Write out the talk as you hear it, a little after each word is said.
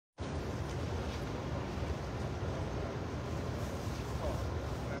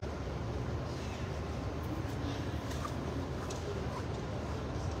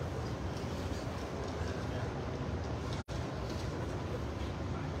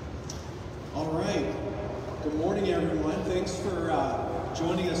Good morning, everyone. Thanks for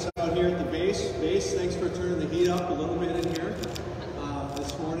joining us out here at the base. Thanks for turning the heat up a little bit in here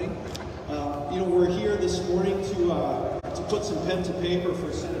this morning. We're here this morning to put some pen to paper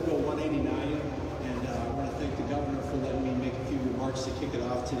for Senate Bill 189, and I want to thank the governor for letting me make a few remarks to kick it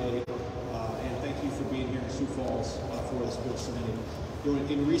off today. And thank you for being here in Sioux Falls for this bill submitting.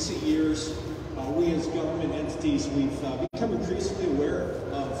 In recent years, we as government entities, we've become increasingly aware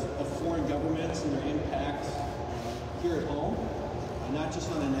of foreign governments and their impact here at home, not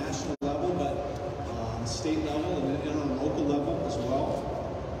just on a national level, but on a state level and on a local level as well.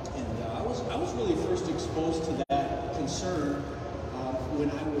 And I was really first exposed to that concern when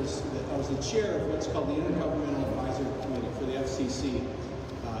I was the chair of what's called the Intergovernmental Advisory Committee for the FCC.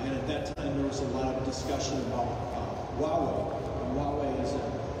 And at that time, there was a lot of discussion about Huawei. Huawei is a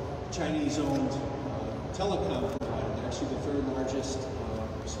Chinese-owned telecom provider. They're actually the third largest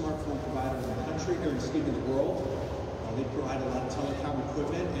smartphone provider in the country, or excuse me, the world. They provide a lot of telecom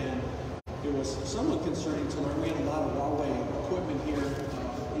equipment, and it was somewhat concerning to learn we had a lot of Huawei equipment here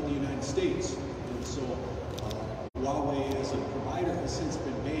in the United States. And so Huawei as a provider has since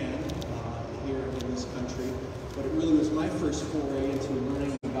been banned here in this country, but it really was my first foray into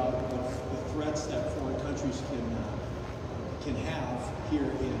learning about the threats that foreign countries can have here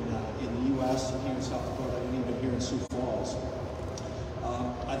in the U.S. and here in South Dakota and even here in Sioux Falls.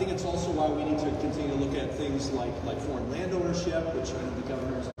 I think it's also why we need to continue to look at things like foreign land ownership, which I know the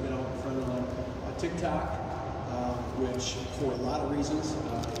governor has been out in front on TikTok, which for a lot of reasons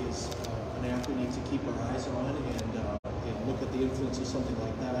is an app we need to keep our eyes on and look at the influence of something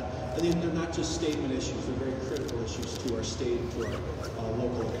like that. I think they're not just statement issues, they're very critical issues to our state and to our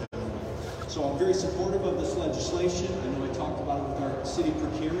local economy. So I'm very supportive of this legislation. I know I talked about it with our city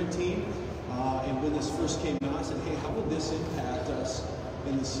procurement team, and when this first came out, I said, hey, how would this impact us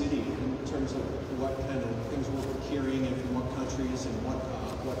in the city in terms of what kind of things we're procuring and from what countries and what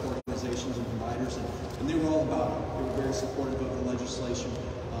organizations and providers, and they were all about it. They were very supportive of the legislation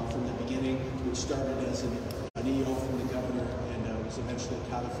from the beginning, which started as an EO from the governor and was eventually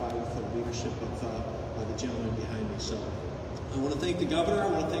codified with the leadership of the gentleman behind me. So I want to thank the governor, I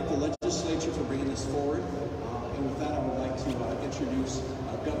want to thank the legislature for bringing this forward, and with that I would like to introduce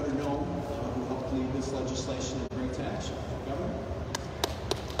Governor Noem, who helped lead this legislation and bring it to action. Governor?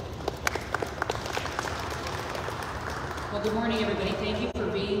 Well, good morning, everybody. Thank you for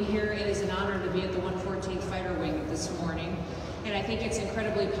being here. It is an honor to be at the 114th Fighter Wing this morning. And I think it's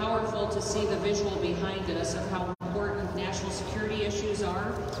incredibly powerful to see the visual behind us of how important national security issues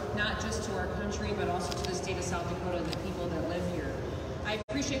are, not just to our country, but also to the state of South Dakota and the people that live here. I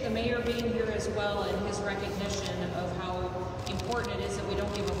appreciate the mayor being here as well and his recognition of how important it is that we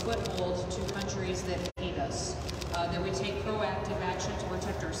don't give a foothold to countries that hate us. That we take proactive action to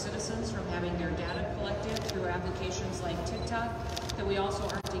protect our citizens from having their data collected through applications like TikTok, that we also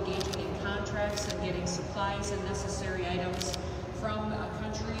aren't engaging in contracts and getting supplies and necessary items from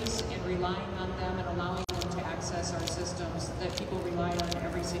countries and relying on them and allowing them to access our systems that people rely on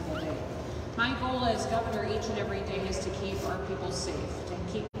every single day. My goal as governor each and every day is to keep our people safe,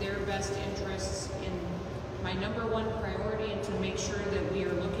 to keep their best interests in my number one priority, and to make sure that we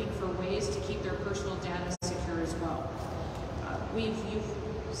are looking for ways to keep their personal data secure as well. You've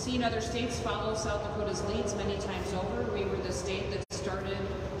seen other states follow South Dakota's leads many times over. We were the state that started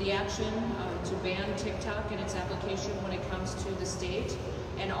the action to ban TikTok and its application when it comes to the state,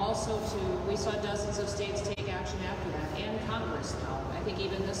 and also we saw dozens of states take action after that, and Congress now. I think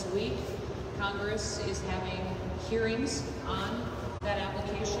even this week, Congress is having hearings on that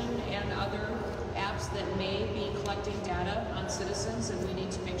application and other apps that may be collecting data on citizens, and we need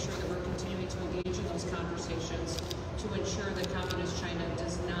to make sure that we're continuing to engage in those conversations to ensure that Communist China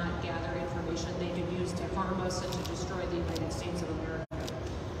does not gather information they can use to harm us and to destroy the United States of America.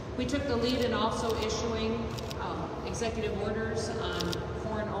 We took the lead in also issuing executive orders on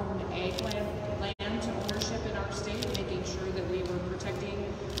foreign-owned ag land ownership in our state, making sure that we were protecting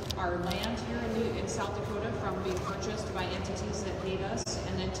our land here in South Dakota from being purchased by entities that hate us.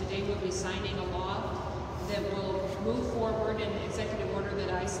 And then today we'll be signing a law that will move forward, an executive order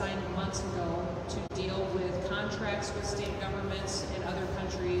that I signed months ago to deal with contracts with state governments and other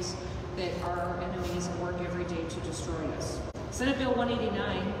countries that are our enemies and work every day to destroy us. Senate Bill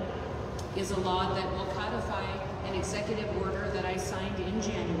 189 is a law that will codify an executive order that I signed in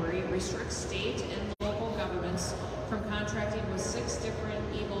January. It restricts state and local governments from contracting with 6 different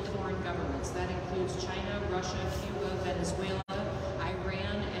evil foreign governments. That includes China, Russia, Cuba, Venezuela,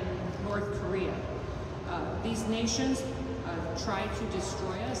 Iran, and North Korea. These nations try to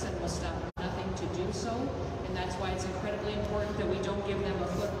destroy us and will stop nothing to do so, and that's why it's incredibly important that we don't give them a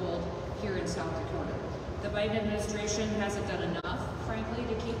foothold here in South Dakota. The Biden administration hasn't done enough, frankly,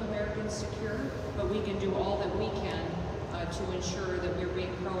 to keep Americans secure, but we can do all that we can to ensure that we're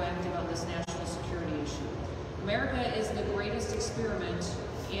being proactive on this national security issue. America is the greatest experiment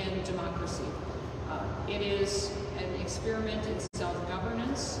in democracy. It is an experiment in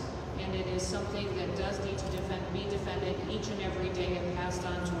self-governance, and it is something that does need to be defended each and every day and passed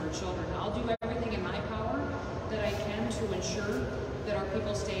on to our children. I'll do everything in my power that I can to ensure that our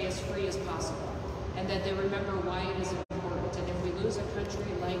people stay as free as possible, and that they remember why it is important. And if we lose a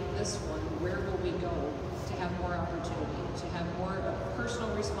country like this one, where will we go to have more opportunity, to have more personal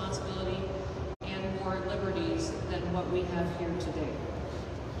responsibility and more liberties than what we have here today?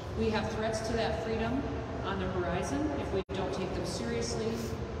 We have threats to that freedom on the horizon. If we don't take them seriously,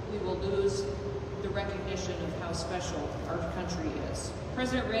 we will lose the recognition of how special our country is.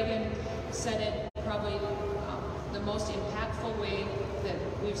 President Reagan said it probably the most impactful way that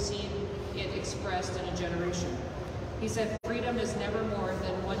we've seen it expressed in a generation. He said, "Freedom is never more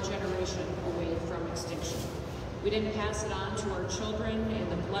than one generation away from extinction." We didn't pass it on to our children in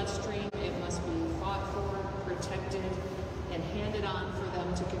the bloodstream. It must be fought for, protected, and handed on for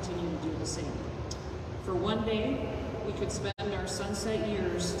them to continue to do the same. For one day, we could spend our sunset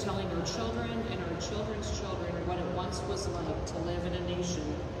years telling our children and our children's children what it once was like to live in a nation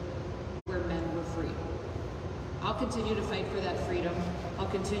where men were free. I'll continue to fight for that freedom. I'll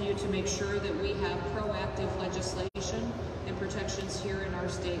continue to make sure that we have proactive legislation and protections here in our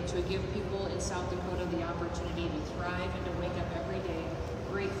state to give people in South Dakota the opportunity to thrive and to wake up every day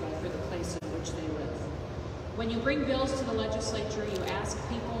grateful for the place in which they live. When you bring bills to the legislature, you ask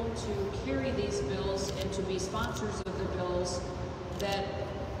people to carry these bills and to be sponsors of the bills that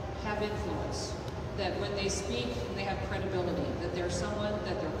have influence, that when they speak, they have credibility, that they're someone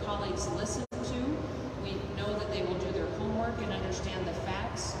that their colleagues listen to. We know that they will do their homework and understand the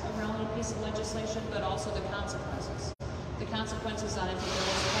facts around a piece of legislation, but also the consequences. The consequences on if the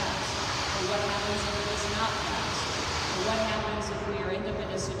bill is passed, or what happens if it is not passed, or what happens if we are in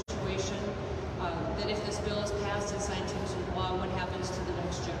a situation that if this bill is passed and signed into law, what happens to the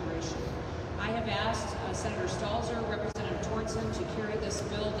next generation. I have asked Senator Stalzer, Representative Tortzen to carry this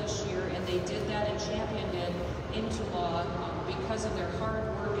bill this year, and they did that and championed it into law because of their hard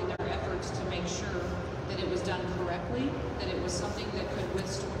work and their efforts to make sure that it was done correctly, that it was something that could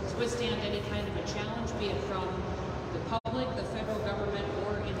withstand any kind of a challenge, be it from the public, the federal government,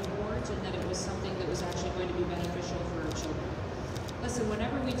 or in court, and that it was something that was actually going to be beneficial for our children. Listen,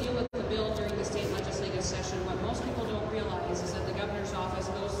 whenever we deal with the bill during the state legislative session, what most people don't realize is that the governor's office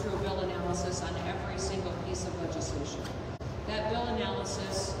goes through a bill analysis on every single piece of legislation. That bill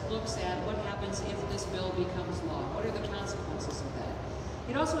analysis looks at what happens if this bill becomes law. What are the consequences of that?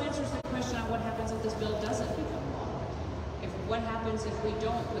 It also answers the question on what happens if this bill doesn't become law. What happens if we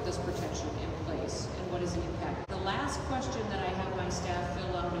don't put this protection in place, and what is the impact? The last question that I have my staff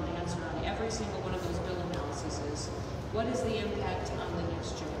fill out and answer on every single one of those bill analyses is, what is the impact on the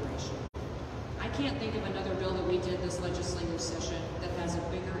next generation? I can't think of another bill that we did this legislative session that has a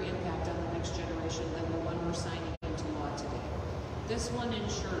bigger impact on the next generation than the one we're signing into law today. This one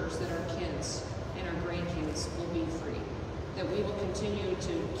ensures that our kids and our grandkids will be free, that we will continue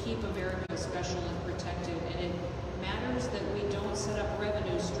to keep America special and protected, and it matters that we don't set up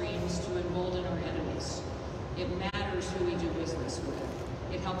revenue streams to embolden our enemies. It matters who we do business with.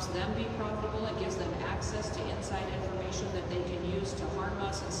 It helps them be profitable. It gives them access to inside information that they can use to harm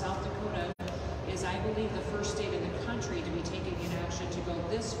us. In South Dakota is, I believe, the first state in the country to be taking an action to go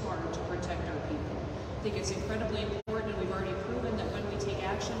this far to protect our people. I think it's incredibly important, and we've already proven that when we take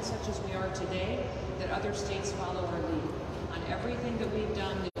action such as we are today, that other states follow our lead. On everything that we've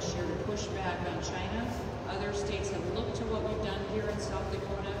done this year to push back on China, other states have looked to what we've done here in South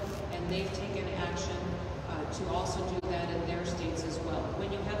Dakota, and they've taken action to also do that in their states as well.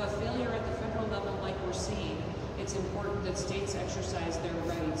 When you have a failure at the federal level like we're seeing, it's important that states exercise their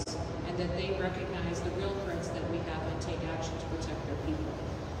rights and that they recognize the real threats that we have and take action to protect their people.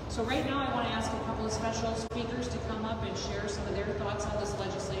 So right now I want to ask a couple of special speakers to come up and share some of their thoughts on this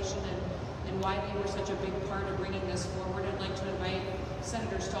legislation and why they were such a big part of bringing this forward. I'd like to invite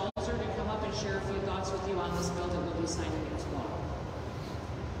Senator Stalzer to come up and share a few thoughts with you on this bill that we'll be signing into law.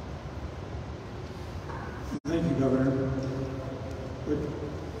 Thank you, Governor. But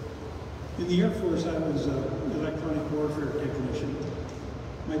in the Air Force, I was an electronic warfare technician.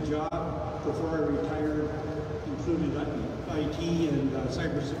 My job before I retired included IT and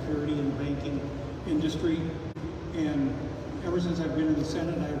cybersecurity and the banking industry. And ever since I've been in the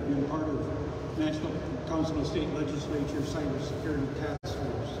Senate, I've been part of National Council of State Legislature Cybersecurity Task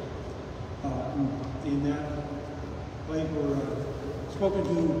Force. In that light, we're spoken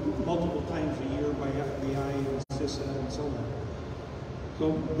to multiple times a year by FBI and CISA and so on.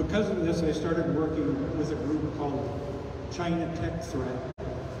 So because of this, I started working with a group called China Tech Threat,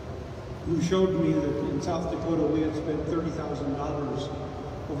 who showed me that in South Dakota we had spent $30,000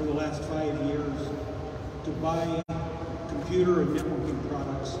 over the last 5 years to buy computer and networking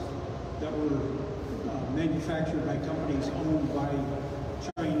products that were manufactured by companies owned by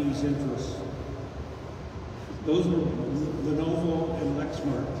Chinese interests. Those were Lenovo and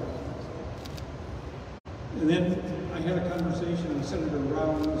Lexmark. And then I had a conversation with Senator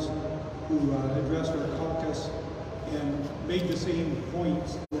Rounds, who addressed our caucus and made the same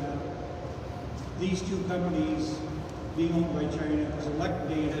points that these two companies being owned by China collect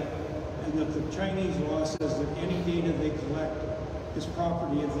data, and that the Chinese law says that any data they collect is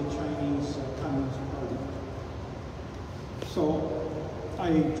property of the Chinese Communist Party. So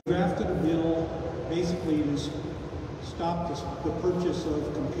I drafted a bill basically to stop the purchase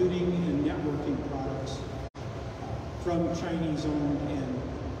of computing and networking products from Chinese-owned and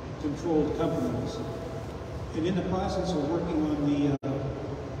controlled companies. And in the process of working on the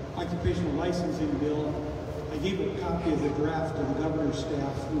occupational licensing bill, I gave a copy of the draft to the governor's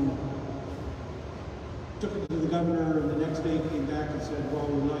staff, who took it to the governor, and the next day came back and said, well,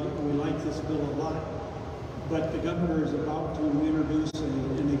 we like this bill a lot, but the governor is about to introduce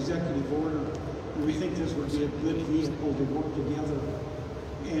an executive order, and we think this would be a good vehicle to work together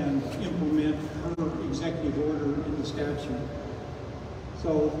and implement her executive order in the statute.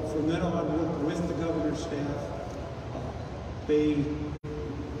 So from then on, I worked with the governor's staff. They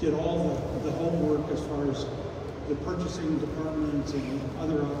did all the homework as far as the purchasing departments and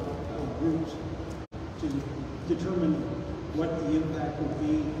other groups to determine what the impact would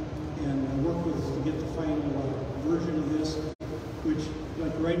be, and work with us to get the final version of this, which,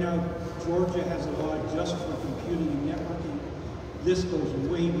 like right now, Georgia has a law just for computing and networking. This goes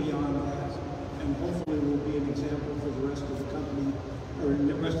way beyond that, and hopefully will be an example for the rest of the company, or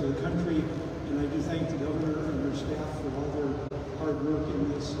the rest of the country. And I do thank the governor and her staff for all their hard work in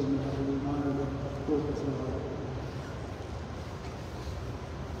this, and I'm really honored to work with her.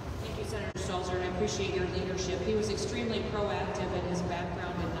 Thank you, Senator Stalzer, and I appreciate your leadership. He was extremely proactive in his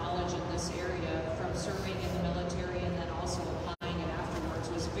background and knowledge in this area, from serving in the military and then also applying it afterwards.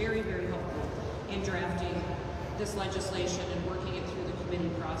 It was very, very helpful in drafting this legislation and working it through the committee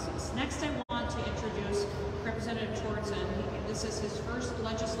process. Next, I want to introduce Representative Tortzen. This is his first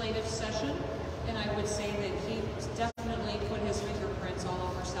legislative session, and I would say that he definitely put his fingerprints all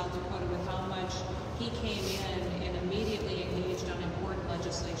over South Dakota with how much he came in and immediately engaged on important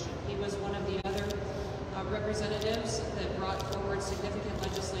legislation. He was one of the other representatives that brought forward significant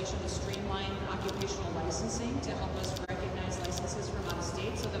legislation to streamline occupational licensing, to help us recognize licenses from out of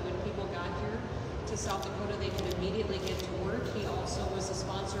state, so that when people got here to South Dakota, they could immediately get to work. He also was a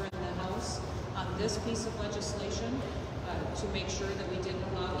sponsor in the House on this piece of legislation to make sure that we didn't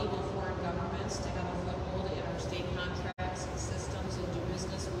allow evil foreign governments to have a foothold in our state contracts and systems and do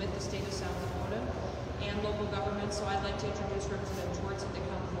business with the state of South Dakota and local governments. So I'd like to introduce Representative Tortzen to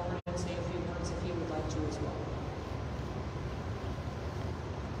come forward and say a few words if he would like to as well.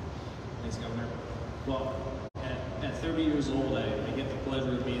 Thanks, Governor. Well, at 30 years old, I get the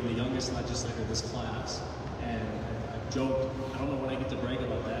pleasure of being the youngest legislator of this class. And I've joked, I don't know when I get to brag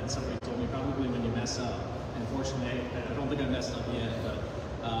about that, and somebody told me probably when you mess up. And fortunately, I don't think I messed up yet, but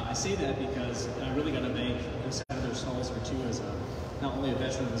I say that because I really got to thank Senator Stalzer too, as not only a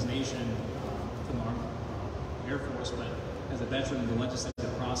veteran of his nation from the Air Force, but as a veteran of the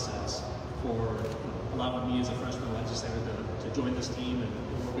legislative process, for allowing me as a freshman legislator to join this team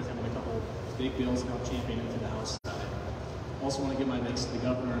and work with him on a couple big bills and help champion it to the House side. Also want to give my thanks to the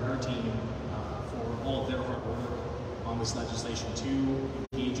governor and her team for all of their hard work on this legislation too,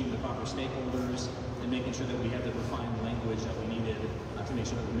 engaging the proper stakeholders and making sure that we had the refined language that we needed to make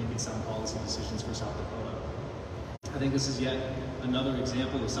sure that we're making sound policy decisions for South Dakota. I think this is yet another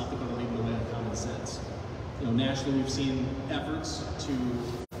example of South Dakota leading the way on common sense. Nationally, we've seen efforts to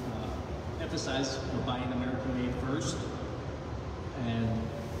emphasize buying American-made first,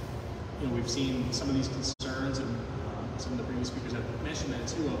 and we've seen some of these concerns, and some of the previous speakers have mentioned that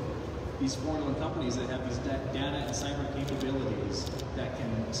too, of these foreign-owned companies that have these data and cyber capabilities that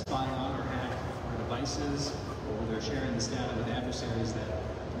can spy on or hack our devices, or they're sharing this data with adversaries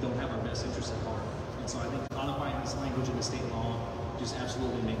that don't have our best interests at heart. And so I think codifying this language in the state law just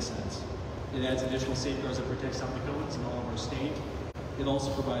absolutely makes sense. It adds additional safeguards that protect South Dakotans and all of our state. It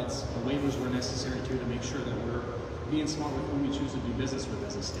also provides the waivers where necessary too, to make sure that we're being smart with who we choose to do business with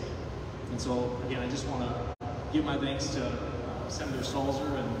as a state. And so again, I just want to give my thanks to Senator Stalzer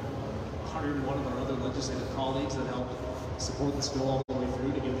and 101 of our other legislative colleagues that helped support this bill all the way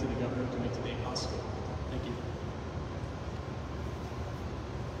through to get it to the governor to make today possible. Thank you.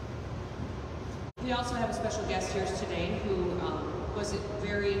 We also have a special guest here today who was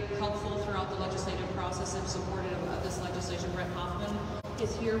very helpful throughout the legislative process and supportive of this legislation. Brett Hoffman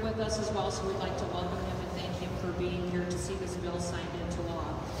is here with us as well, so we'd like to welcome him and thank him for being here to see this bill signed into law.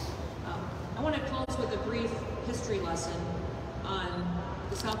 I want to close with a brief history lesson on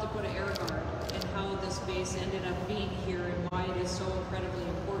the South Dakota Air Guard and how this base ended up being here and why it is so incredibly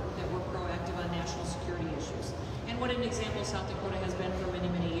important that we're proactive on national security issues. And what an example South Dakota has been for many,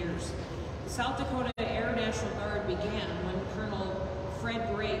 many years. The South Dakota Air National Guard began when Colonel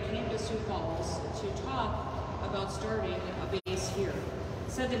Fred Gray came to Sioux Falls to talk about starting a base here.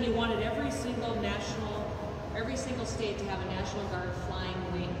 He said that he wanted every single state to have a National Guard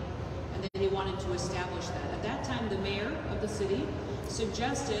flying wing, and that he wanted to establish that. At that time, the mayor of the city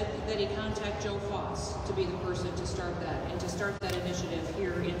suggested that he contact Joe Foss to be the person to start that, and to start that initiative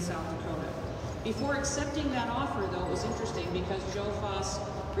here in South Dakota. Before accepting that offer, though, it was interesting because Joe Foss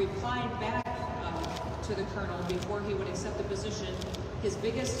replied back to the colonel before he would accept the position. His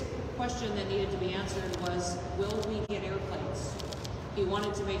biggest question that needed to be answered was, will we get airplanes? He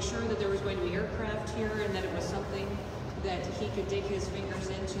wanted to make sure that there was going to be aircraft here and that it was something that he could dig his fingers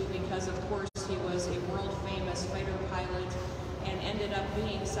into because, of course, he was a world-famous fighter pilot and ended up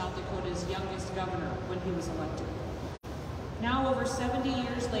being South Dakota's youngest governor when he was elected. Now, over 70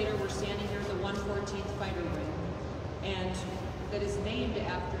 years later, we're standing here at the 114th Fighter Wing, and that is named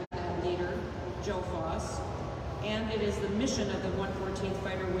after that leader, Joe Foss, and it is the mission of the 114th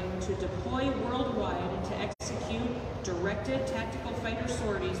Fighter Wing to deploy worldwide and to execute directed tactical fighter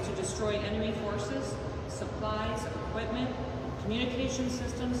sorties to destroy enemy forces, supplies, equipment, communication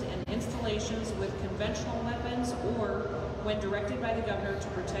systems, and installations with conventional weapons, or, when directed by the governor, to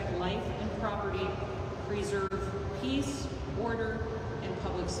protect life and property, preserve peace, order, and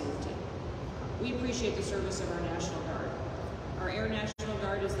public safety. We appreciate the service of our National Guard. Our Air National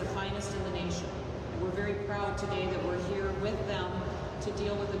Guard is the finest in the nation, and we're very proud today that we're here with them to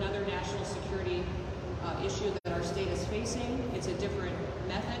deal with another national security issue that our state is facing. It's a different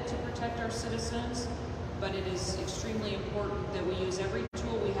method to protect our citizens, but it is extremely important that we use every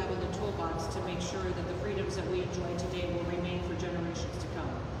tool we have in the toolbox to make sure that the freedoms that we enjoy today will remain for generations to come.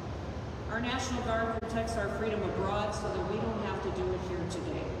 Our National Guard protects our freedom abroad so that we don't have to do it here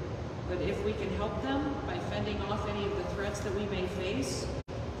today. But if we can help them by fending off any of the threats that we may face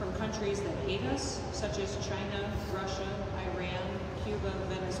from countries that hate us, such as China, Russia, Iran, Cuba,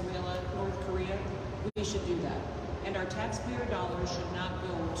 Venezuela, North Korea, we should do that. And our taxpayer dollars should not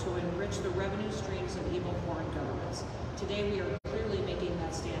go to enrich the revenue streams of evil foreign governments. Today we are clearly making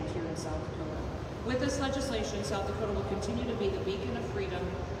that stand here in South Dakota. With this legislation, South Dakota will continue to be the beacon of freedom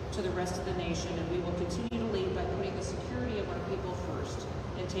to the rest of the nation, and we will continue to lead by putting the security of our people first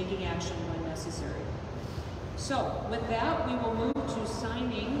and taking action when necessary. So, with that, we will move to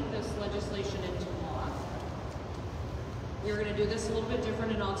signing this legislation into law. We're going to do this a little bit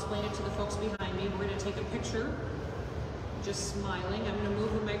different, and I'll explain it to the folks behind me. We're going to take a picture, just smiling. I'm going to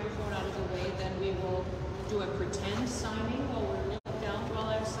move the microphone out of the way, then we will do a pretend signing while we're looking down while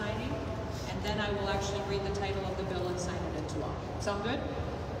I'm signing, and then I will actually read the title of the bill and sign it into law. Sound good?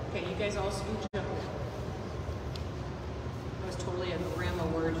 Okay, you guys all scooch up. That was totally a grandma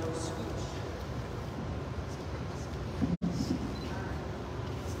word, scooch.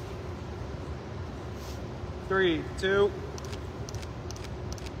 3, 2.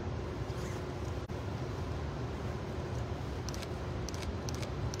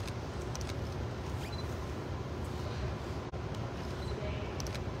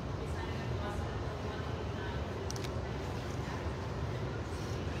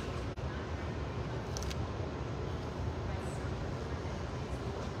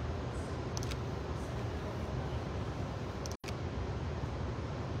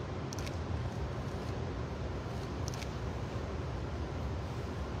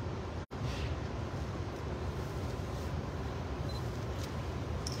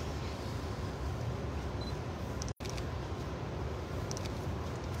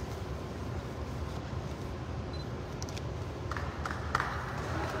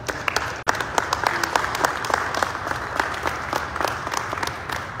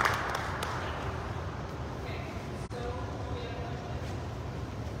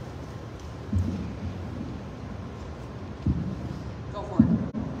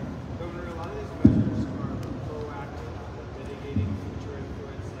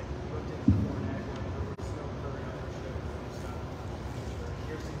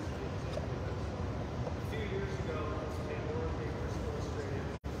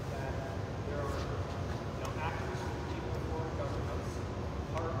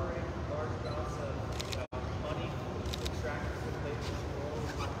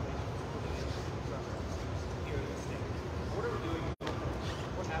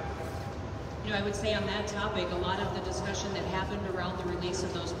 know, I would say on that topic, a lot of the discussion that happened around the release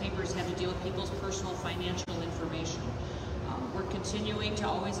of those papers had to deal with people's personal financial information. We're continuing to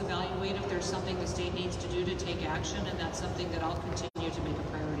always evaluate if there's something the state needs to do to take action, and that's something that I'll continue to make a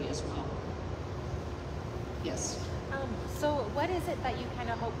priority as well. Yes? So what is it that you kind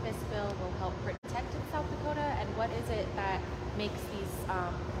of hope this bill will help protect in South Dakota, and what is it that makes these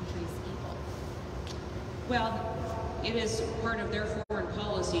countries evil? Well, it is part of their foreign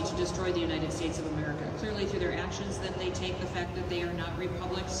policy to destroy the United States of America. Clearly through their actions that they take, the fact that they are not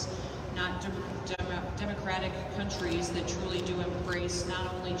republics, not democratic countries that truly do embrace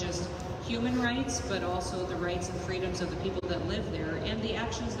not only just human rights, but also the rights and freedoms of the people that live there, and the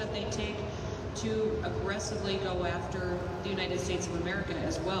actions that they take to aggressively go after the United States of America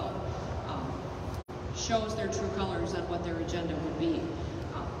as well, shows their true colors on what their agenda would be.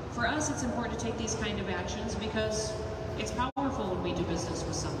 For us, it's important to take these kind of actions because it's powerful when we do business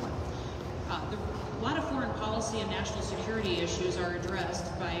with someone. A lot of foreign policy and national security issues are addressed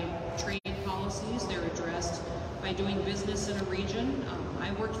by trade policies. They're addressed by doing business in a region.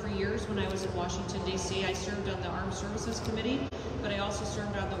 I worked for years when I was in Washington, D.C. I served on the Armed Services Committee, but I also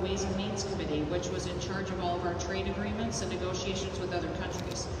served on the Ways and Means Committee, which was in charge of all of our trade agreements and negotiations with other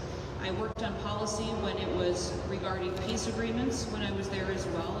countries. I worked on policy when it was regarding peace agreements when I was there as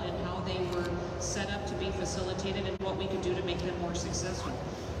well, and how they were set up to be facilitated and what we could do to make them more successful.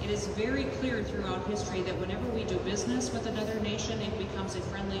 It is very clear throughout history that whenever we do business with another nation, it becomes a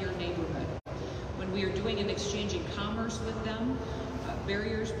friendlier neighborhood. When we are doing and exchanging commerce with them,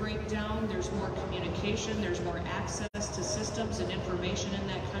 barriers break down, there's more communication, there's more access to systems and information in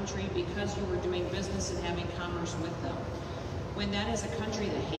that country because you were doing business and having commerce with them. When that is a country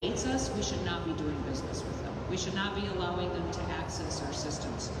that hates us, we should not be doing business with them. We should not be allowing them to access our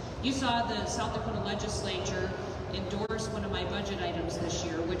systems. You saw the South Dakota legislature endorse one of my budget items this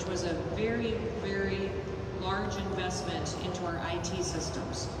year, which was a very, very large investment into our IT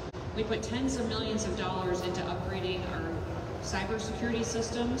systems. We put tens of millions of dollars into upgrading our cybersecurity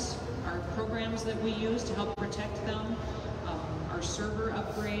systems, our programs that we use to help protect them, our server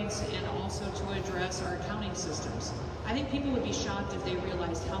upgrades, and also to address our accounting systems. I think people would be shocked if they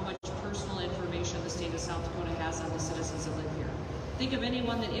realized how much personal information the state of South Dakota has on the citizens that live here. Think of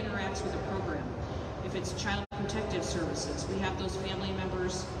anyone that interacts with a program. If it's child protective services, we have those family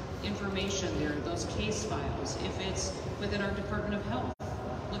members' information there, those case files. If it's within our Department of Health,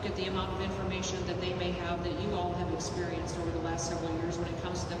 look at the amount of information that they may have that you all have experienced over the last several years when it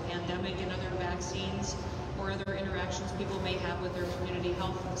comes to the pandemic and other vaccines or other interactions people may have with their community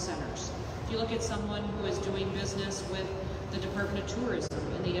health centers. If you look at someone who is doing business with the Department of Tourism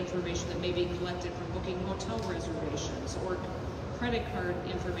and the information that may be collected from booking hotel reservations or credit card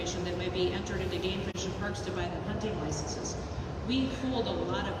information that may be entered into game fish and parks to buy the hunting licenses. We hold a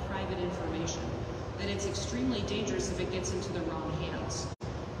lot of private information that it's extremely dangerous if it gets into the wrong hands.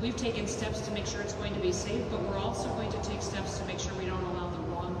 We've taken steps to make sure it's going to be safe, but we're also going to take steps to make sure we don't allow the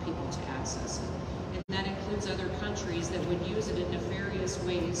wrong people to access it. And that includes other countries that would use it in nefarious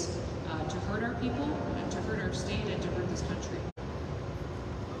ways to hurt our people, and to hurt our state, and to hurt this country.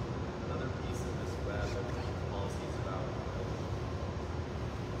 Another piece of this web of policies about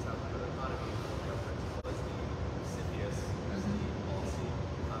South Dakota economy was the CFIUS SD policy.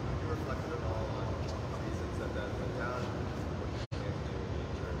 Have you reflected at all on reasons that went down and what you plan to do in the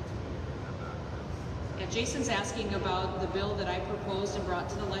interim to bring that back? Yeah, Jason's asking about the bill that I proposed and brought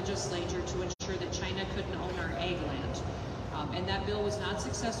to the legislature to ensure that China couldn't own our ag land. And that bill was not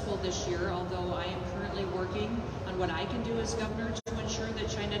successful this year, although I am currently working on what I can do as governor to ensure that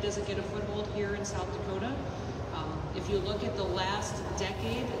China doesn't get a foothold here in South Dakota. If you look at the last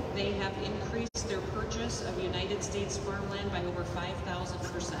decade, they have increased their purchase of United States farmland by over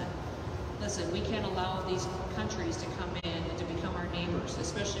 5,000%. Listen, we can't allow these countries to come in and to become our neighbors,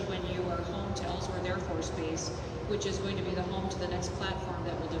 especially when you are home to Ellsworth Air Force Base, which is going to be the home to the next platform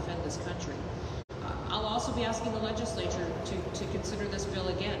that will defend this country. I'll also be asking the legislature to consider this bill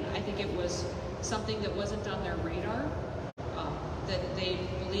again. I think it was something that wasn't on their radar, that they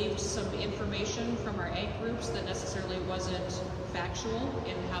believed some information from our ag groups that necessarily wasn't factual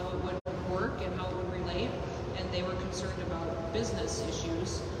in how it would work and how it would relate, and they were concerned about business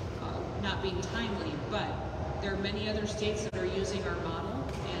issues not being timely. But there are many other states that are using our model,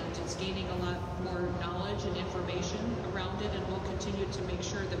 and it's gaining a lot more knowledge and information around it, and we'll continue to make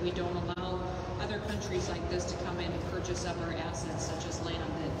sure that we don't allow other countries like this to come in and purchase up our assets, such as land,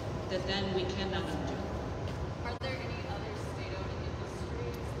 that then we cannot undo. Are there any other state-owned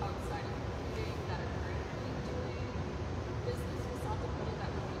industries outside of computing that are currently doing business with South Dakota that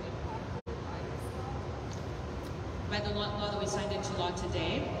would be impacted by this law? By the law that we signed into law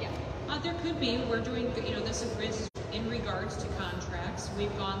today? Yeah. There could be. We're doing, this is in regards to contracts.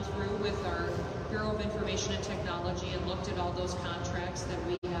 We've gone through with our Bureau of Information and Technology and looked at all those contracts that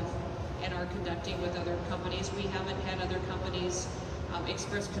we have and are conducting with other companies. We haven't had other companies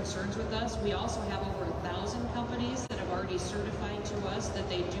express concerns with us. We also have over 1,000 companies that have already certified to us that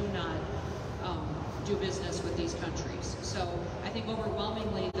they do not do business with these countries. So I think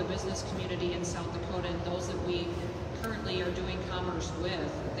overwhelmingly the business community in South Dakota and those that we currently are doing commerce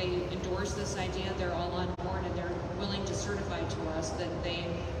with, they endorse this idea. They're all on board and they're willing to certify to us that they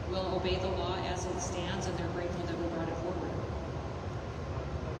will obey the law as it stands, and they're grateful that we brought it forward.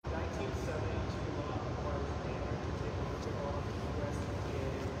 1972 law requires Banner to take a look at all of the USDA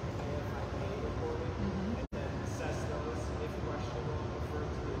AFIA reporting and then assess those if questionable and refer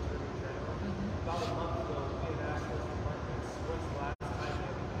to the Attorney General. About a month ago, we had asked those departments when's the last time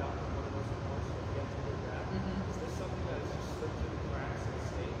they conducted one of those reports to get to their draft. Is this something that has just slipped through the cracks in the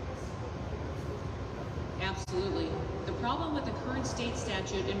state? Absolutely. The problem with the current state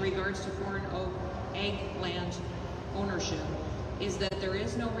statute in regards to foreign ag land ownership is that there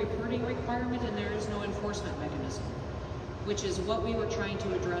is no reporting requirement and there is no enforcement mechanism, which is what we were trying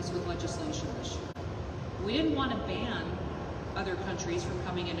to address with legislation this year. We didn't want to ban other countries from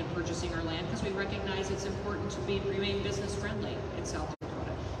coming in and purchasing our land because we recognize it's important to remain business friendly in South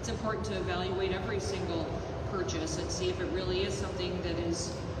Dakota. It's important to evaluate every single purchase and see if it really is something that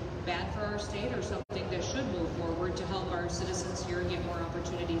is bad for our state or something that should move forward to help our citizens here get more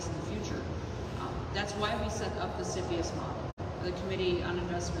opportunities in the future. That's why we set up the CFIUS model, the Committee on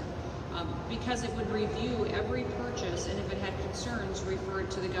Investment, because it would review every purchase, and if it had concerns, refer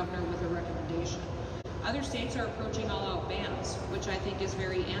it to the governor with a recommendation. Other states are approaching all-out bans, which I think is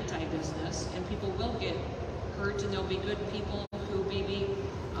very anti-business, and people will get hurt, and there'll be good people who maybe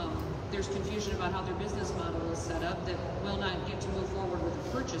there's confusion about how their business model is set up that will not get to move forward with a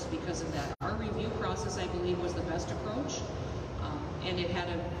purchase because of that. Our review process, I believe, was the best approach, and it had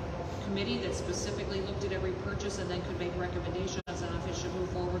a committee that specifically looked at every purchase and then could make recommendations on if it should move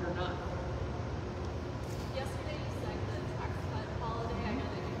forward or not. Yesterday you said the tax cut holiday. I know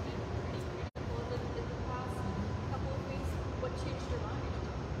that you've been pretty critical of it in the past couple of weeks. What changed your mind?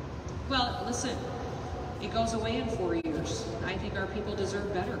 Well, listen, it goes away in 4 years. I think our people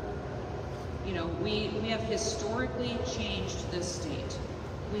deserve better. We have historically changed this state.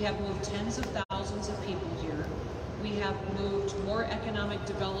 We have moved tens of thousands of people here. We have moved more economic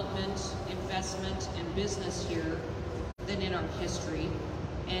development, investment, and business here than in our history.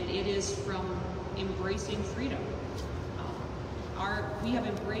 And it is from embracing freedom. We have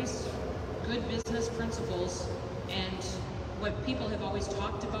embraced good business principles, and what people have always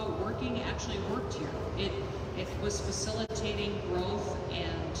talked about working actually worked here. It was facilitating growth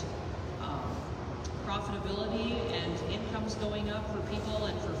and profitability and incomes going up for people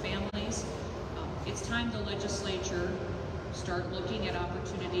and for families. It's time the legislature start looking at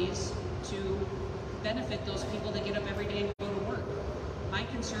opportunities to benefit those people that get up every day and go to work. My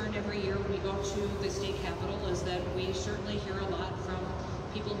concern every year when we go to the state capitol is that we certainly hear a lot from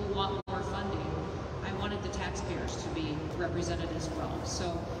people who want more funding. I wanted the taxpayers to be represented as well.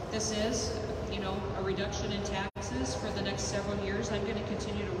 So this is, a reduction in taxes for the next several years. I'm going to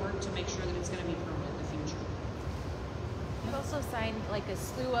continue to work to make sure that it's going to be permanent in the future. You've also signed like a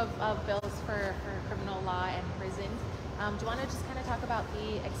slew of bills for criminal law and prisons. Do you want to just kind of talk about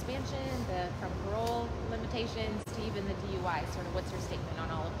the expansion, from parole limitations to even the DUI? Sort of what's your statement on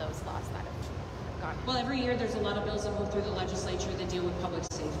all of those laws that have gone? Well, every year there's a lot of bills that move through the legislature that deal with public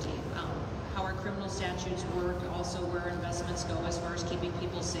safety. How our criminal statutes work, also where investments go as far as keeping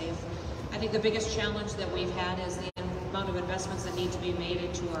people safe. I think the biggest challenge that we've had is the amount of investments that need to be made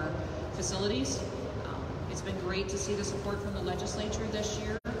into our facilities. It's been great to see the support from the legislature this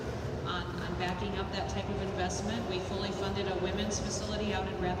year on backing up that type of investment. We fully funded a women's facility out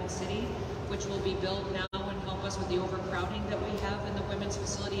in Rapid City, which will be built now and help us with the overcrowding that we have in the women's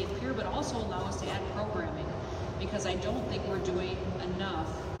facility at Pier, but also allow us to add programming, because I don't think we're doing enough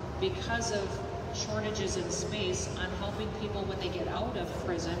because of shortages in space on helping people when they get out of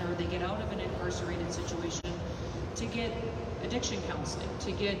prison or they get out of an incarcerated situation to get addiction counseling,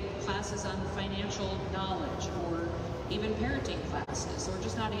 to get classes on financial knowledge, or even parenting classes. So we're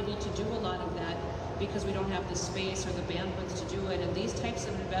just not able to do a lot of that because we don't have the space or the bandwidth to do it. And these types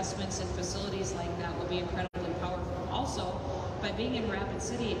of investments in facilities like that will be incredibly powerful. Also, by being in Rapid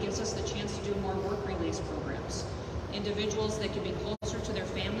City, it gives us the chance to do more work release programs. Individuals that can be closer to their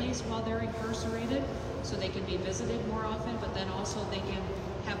families while they're incarcerated, so they can be visited more often, but then also they can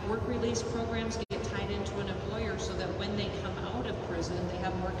have work release programs get tied into an employer so that when they come out of prison, they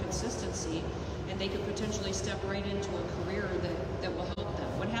have more consistency and they could potentially step right into a career that will help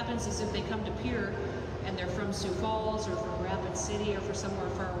them. What happens is if they come to Pier and they're from Sioux Falls or from Rapid City or from somewhere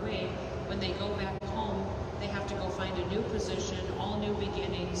far away, when they go back home, they have to go find a new position, all new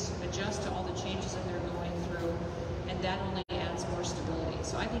beginnings, adjust to all the changes that they're going through, and that only adds more stability.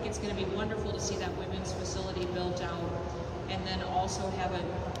 So I think it's going to be wonderful to see that women's facility built out, and then also have a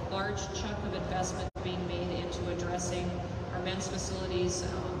large chunk of investment being made into addressing our men's facilities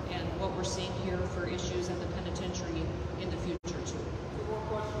and what we're seeing here for issues at the penitentiary in the future too. Go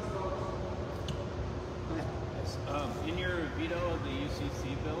ahead. Yes. In your veto of the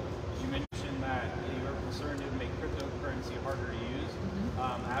UCC bill, you mentioned that you were concerned it would make cryptocurrency harder to use.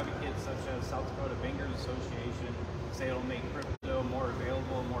 Advocates such as South Dakota Bankers Association say it'll make crypto more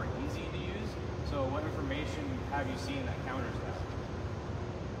available, more easy to use. So what information have you seen that counters that?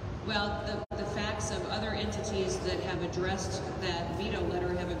 Well, the facts of other entities that have addressed that veto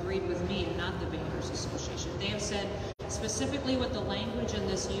letter have agreed with me and not the Bankers Association. They have said specifically what the language in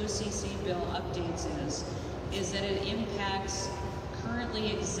this UCC bill updates is that it impacts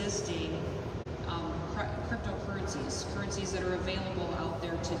currently existing cryptocurrencies, currencies that are available out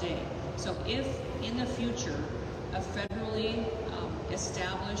there today. So if in the future a federally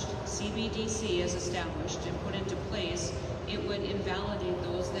established CBDC is established and put into place, it would invalidate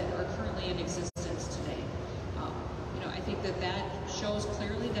those that are currently in existence today. I think that shows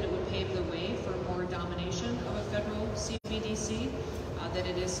clearly that it would pave the way for more domination of a federal CBDC, that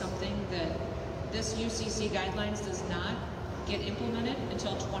it is something that this UCC guidelines does not get implemented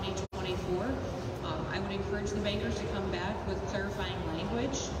until 2024. I would encourage the bankers to come back with clarifying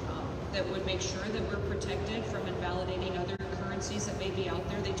language that would make sure that we're protected from invalidating other currencies that may be out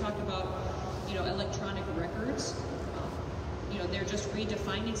there. They talk about, electronic records. They're just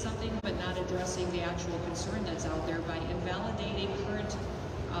redefining something but not addressing the actual concern that's out there by invalidating current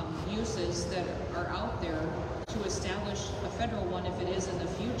uses that are out there to establish a federal one if it is in the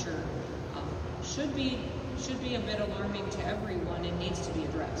future. Should be a bit alarming to everyone and needs to be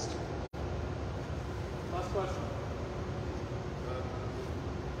addressed. Last question.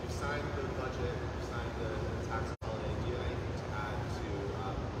 You signed the budget, you signed the tax holiday. Do you have anything to add to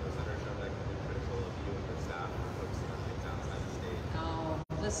Senator Schoenbeck and the critical of you and your staff for focusing on things outside the state? Oh,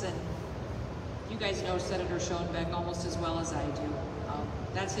 listen, you guys know Senator Schoenbeck almost as well as I do.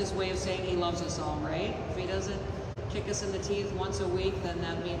 That's his way of saying he loves us all, right? If he doesn't kick us in the teeth once a week, then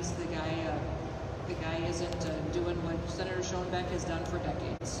that means the guy isn't doing what Senator Schoenbeck has done for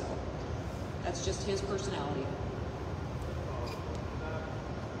decades. So that's just his personality.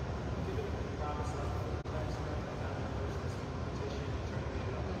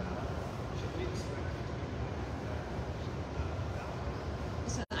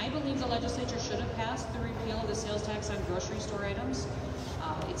 Listen, I believe the legislature should have passed the repeal of the sales tax on grocery store items.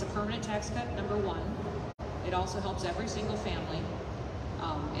 It's a permanent tax cut, number one. It also helps every single family.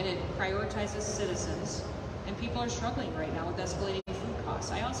 And it prioritizes citizens, and people are struggling right now with escalating food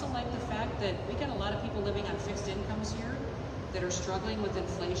costs. I also like the fact that we got a lot of people living on fixed incomes here that are struggling with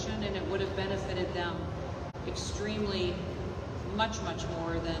inflation, and it would have benefited them extremely much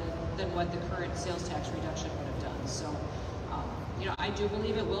more than what the current sales tax reduction would have done. So, I do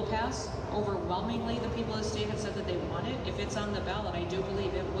believe it will pass. Overwhelmingly, the people of the state have said that they want it. If it's on the ballot, I do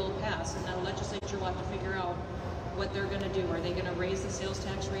believe it will pass, and then the legislature will have to figure out what they're going to do. Are they going to raise the sales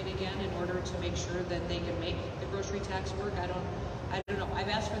tax rate again in order to make sure that they can make the grocery tax work? I don't know. I've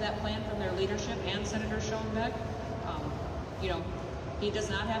asked for that plan from their leadership and Senator Schoenbeck. He does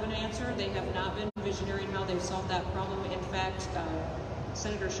not have an answer. They have not been visionary in how they've solved that problem. In fact,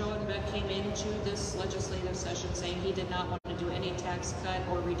 Senator Schoenbeck came into this legislative session saying he did not want to do any tax cut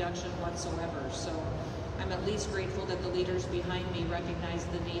or reduction whatsoever. So I'm at least grateful that the leaders behind me recognize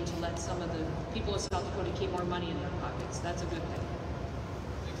the need to let some of the people of South Dakota keep more money in their pockets. That's a good thing.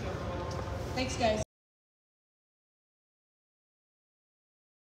 Thanks, guys.